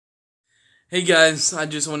Hey guys, I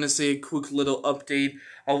just want to say a quick little update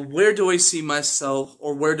of where do I see myself,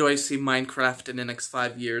 or where do I see Minecraft in the next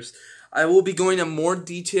 5 years. I will be going into more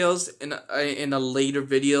details in a later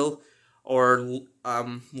video, or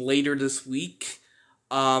later this week.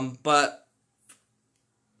 But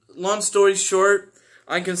long story short,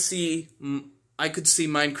 I could see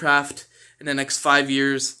Minecraft in the next 5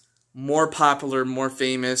 years more popular, more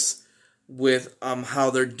famous, with how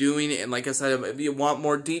they're doing it. And like I said, if you want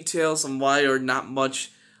more details on why, or not much,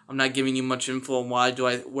 I'm not giving you much info on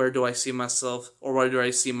where do I see myself, or where do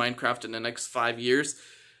I see Minecraft in the next 5 years.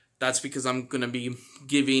 That's because I'm gonna be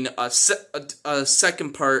giving a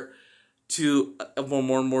second part to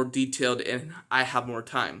more detailed, and I have more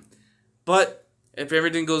time. But if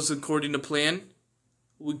everything goes according to plan,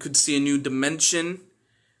 we could see a new dimension.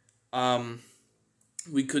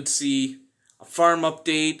 We could see a farm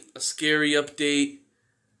update, a scary update,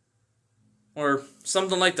 or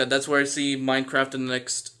something like that. That's where I see Minecraft in the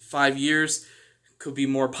next 5 years. Could be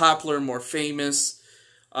more popular, more famous.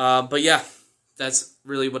 But yeah, that's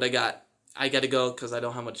really what I got. I gotta go because I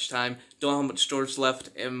don't have much time. Don't have much storage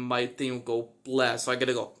left, and my thing will go blast. So I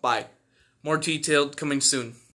gotta go. Bye. More detailed coming soon.